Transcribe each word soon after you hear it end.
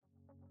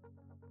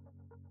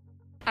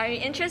Are you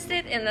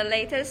interested in the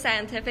latest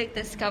scientific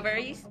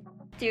discoveries?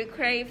 Do you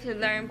crave to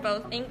learn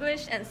both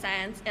English and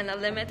science in a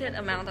limited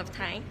amount of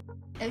time?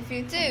 If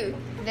you do,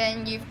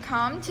 then you've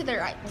come to the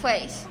right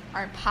place.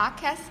 Our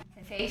podcast,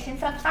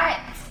 Sensations of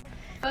Science,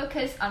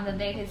 focus on the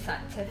latest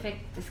scientific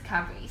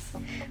discoveries.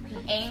 We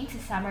aim to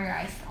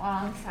summarize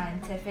long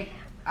scientific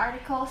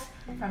articles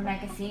from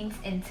magazines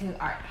into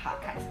our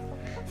podcast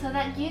so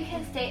that you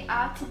can stay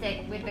up to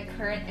date with the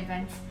current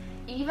events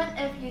even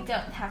if you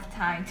don't have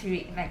time to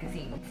read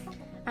magazines.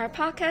 Our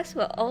podcast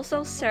will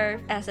also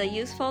serve as a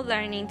useful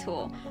learning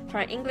tool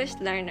for English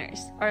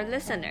learners or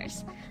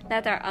listeners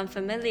that are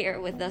unfamiliar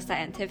with the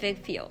scientific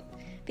field,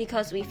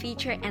 because we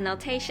feature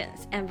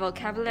annotations and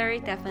vocabulary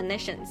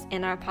definitions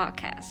in our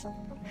podcast.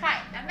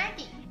 Hi, I'm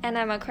Maggie. And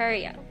I'm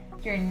Aquaria.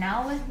 You're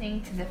now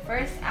listening to the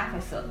first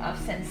episode of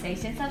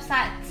Sensations of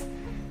Science.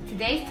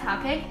 Today's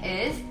topic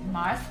is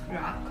Mars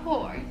rock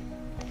core.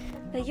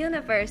 The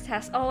universe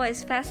has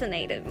always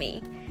fascinated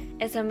me.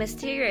 It's a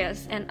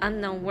mysterious and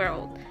unknown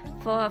world,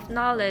 full of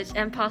knowledge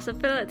and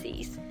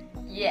possibilities.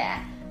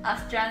 Yeah,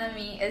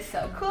 astronomy is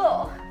so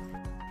cool.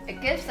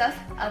 It gives us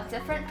a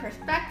different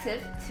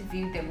perspective to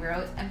view the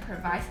world and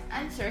provides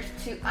answers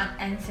to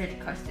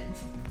unanswered questions.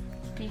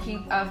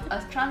 Speaking of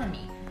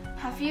astronomy,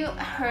 have you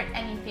heard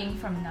anything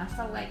from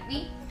NASA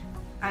lately?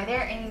 Are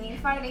there any new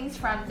findings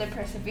from the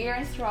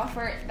Perseverance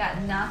rover that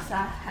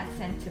NASA has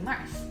sent to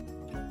Mars?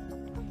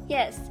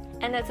 Yes,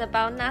 and it's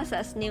about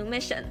NASA's new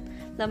mission,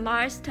 the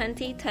Mars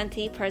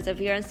 2020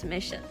 Perseverance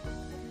mission.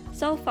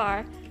 So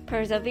far,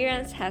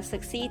 Perseverance has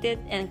succeeded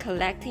in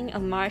collecting a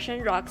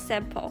Martian rock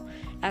sample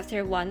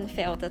after one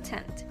failed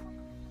attempt.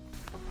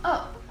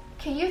 Oh,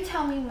 can you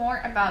tell me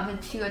more about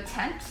the two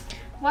attempts?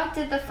 What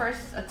did the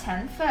first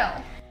attempt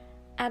fail?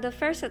 At the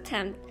first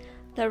attempt,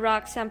 the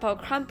rock sample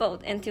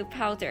crumbled into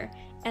powder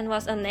and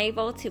was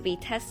unable to be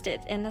tested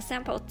in a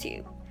sample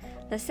tube.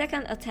 The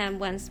second attempt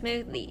went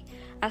smoothly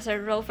as a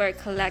rover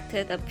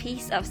collected a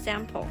piece of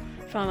sample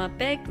from a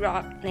big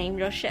rock named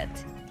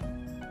Rochette.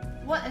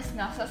 What is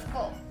NASA's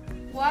goal?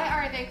 Why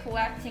are they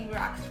collecting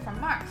rocks from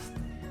Mars?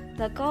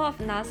 The goal of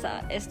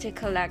NASA is to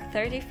collect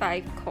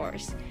 35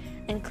 cores,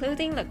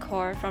 including the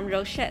core from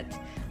Rochette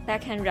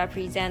that can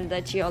represent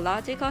the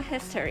geological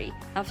history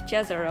of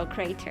Jezero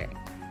crater.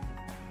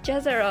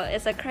 Jezero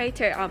is a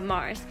crater on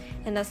Mars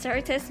in the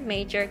Syrtis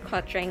Major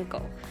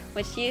quadrangle,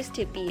 which used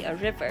to be a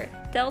river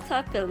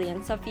delta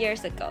billions of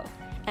years ago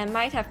and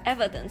might have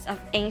evidence of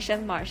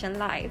ancient Martian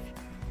life.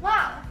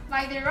 Wow,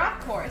 by the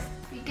rock cores,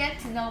 we get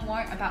to know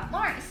more about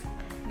Mars.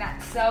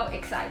 That's so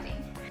exciting.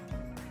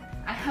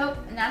 I hope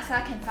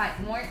NASA can find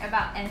more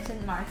about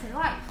ancient Martian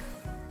life.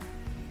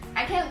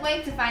 I can't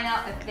wait to find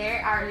out if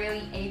there are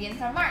really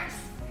aliens on Mars.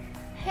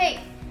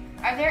 Hey,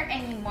 are there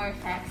any more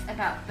facts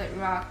about the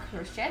rock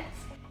Rochette?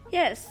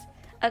 Yes,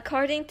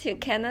 according to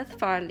Kenneth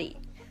Farley,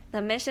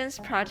 the mission's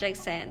project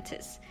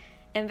scientist,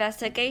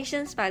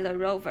 investigations by the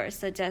rover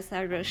suggest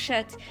that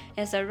Rochette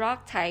is a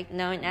rock type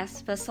known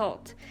as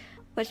basalt,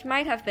 which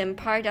might have been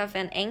part of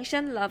an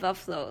ancient lava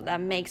flow that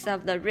makes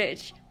up the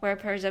ridge where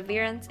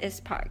Perseverance is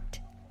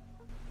parked.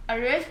 A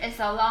ridge is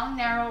a long,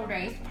 narrow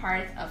raised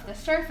part of the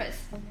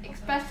surface,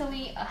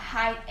 especially a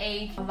high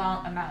edge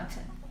along a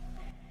mountain.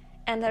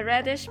 And the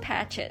reddish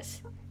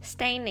patches,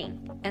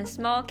 staining, and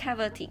small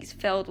cavities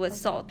filled with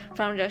salt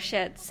from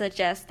Rochette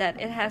suggest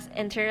that it has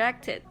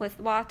interacted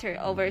with water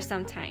over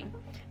some time,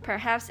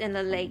 perhaps in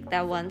the lake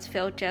that once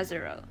filled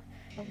Jezero.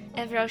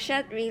 If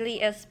Rochette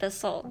really is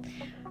basalt,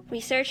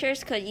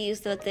 researchers could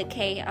use the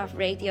decay of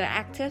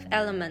radioactive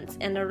elements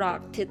in the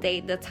rock to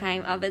date the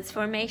time of its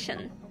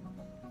formation.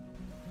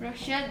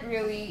 Rochette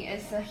really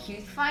is a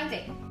huge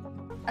finding.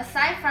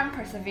 Aside from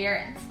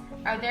Perseverance,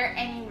 are there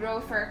any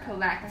rover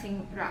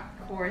collecting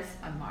rock cores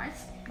on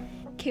Mars?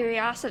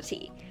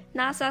 Curiosity,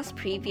 NASA's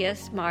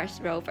previous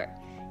Mars rover,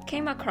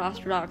 came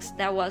across rocks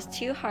that was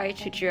too hard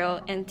to drill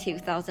in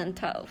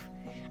 2012,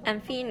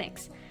 and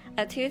Phoenix,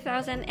 a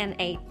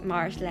 2008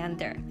 Mars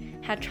lander,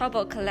 had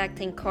trouble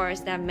collecting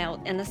cores that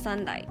melt in the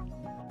sunlight.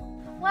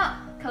 Well,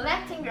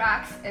 collecting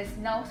rocks is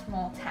no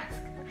small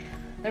task.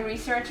 The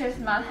researchers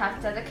must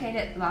have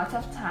dedicated lots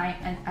of time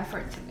and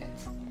effort to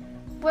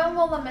it. When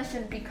will the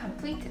mission be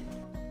completed?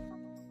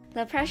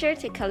 The pressure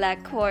to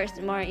collect cores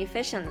more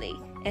efficiently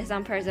is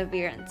on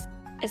Perseverance.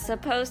 It's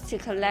supposed to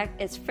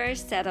collect its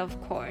first set of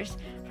cores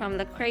from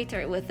the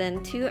crater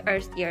within 2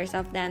 Earth years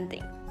of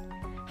landing.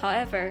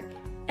 However,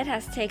 it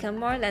has taken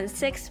more than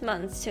 6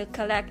 months to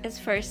collect its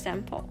first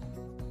sample.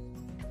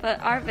 But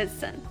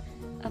Arvidsson,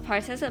 a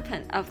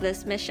participant of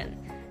this mission,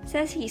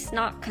 says he's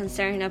not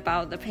concerned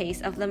about the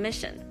pace of the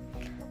mission.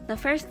 The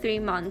first 3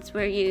 months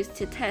were used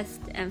to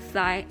test and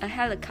fly a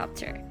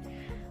helicopter,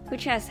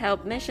 which has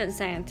helped mission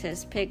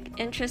scientists pick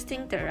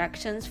interesting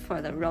directions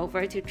for the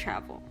rover to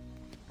travel.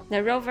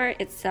 The rover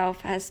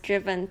itself has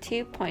driven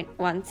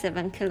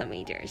 2.17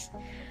 kilometers,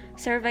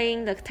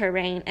 surveying the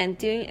terrain and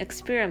doing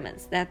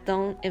experiments that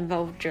don't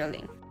involve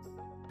drilling.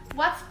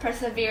 What's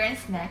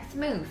Perseverance's next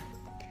move?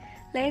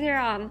 Later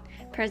on,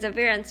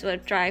 Perseverance will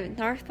drive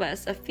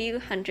northwest a few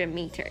hundred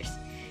meters,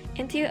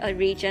 into a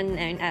region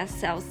known as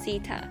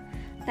Salsita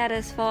that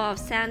is full of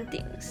sand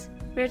dunes,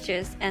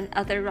 ridges, and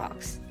other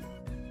rocks.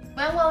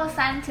 When will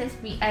scientists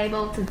be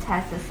able to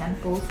test the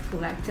samples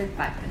collected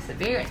by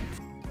Perseverance?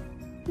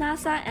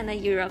 NASA and the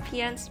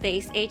European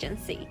Space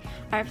Agency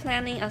are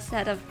planning a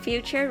set of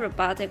future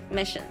robotic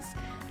missions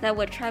that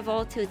would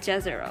travel to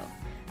Jezero,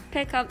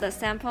 pick up the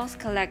samples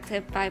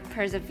collected by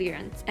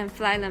Perseverance, and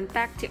fly them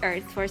back to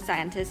Earth for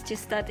scientists to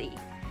study.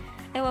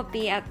 It will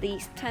be at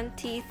least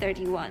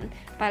 2031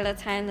 by the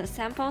time the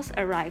samples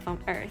arrive on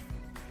Earth.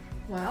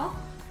 Well,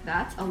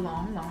 that's a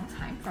long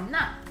time from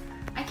now.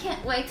 I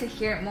can't wait to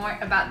hear more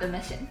about the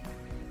mission.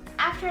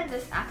 After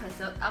this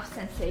episode of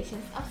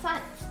Sensations of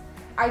Science,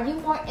 are you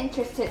more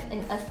interested in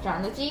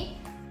astrology?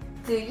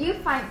 Do you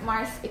find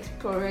Mars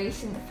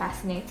exploration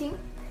fascinating?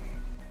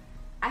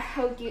 I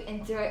hope you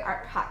enjoy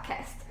our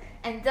podcast.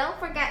 And don't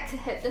forget to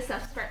hit the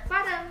subscribe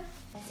button.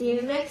 See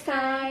you next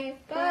time.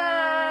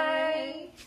 Bye!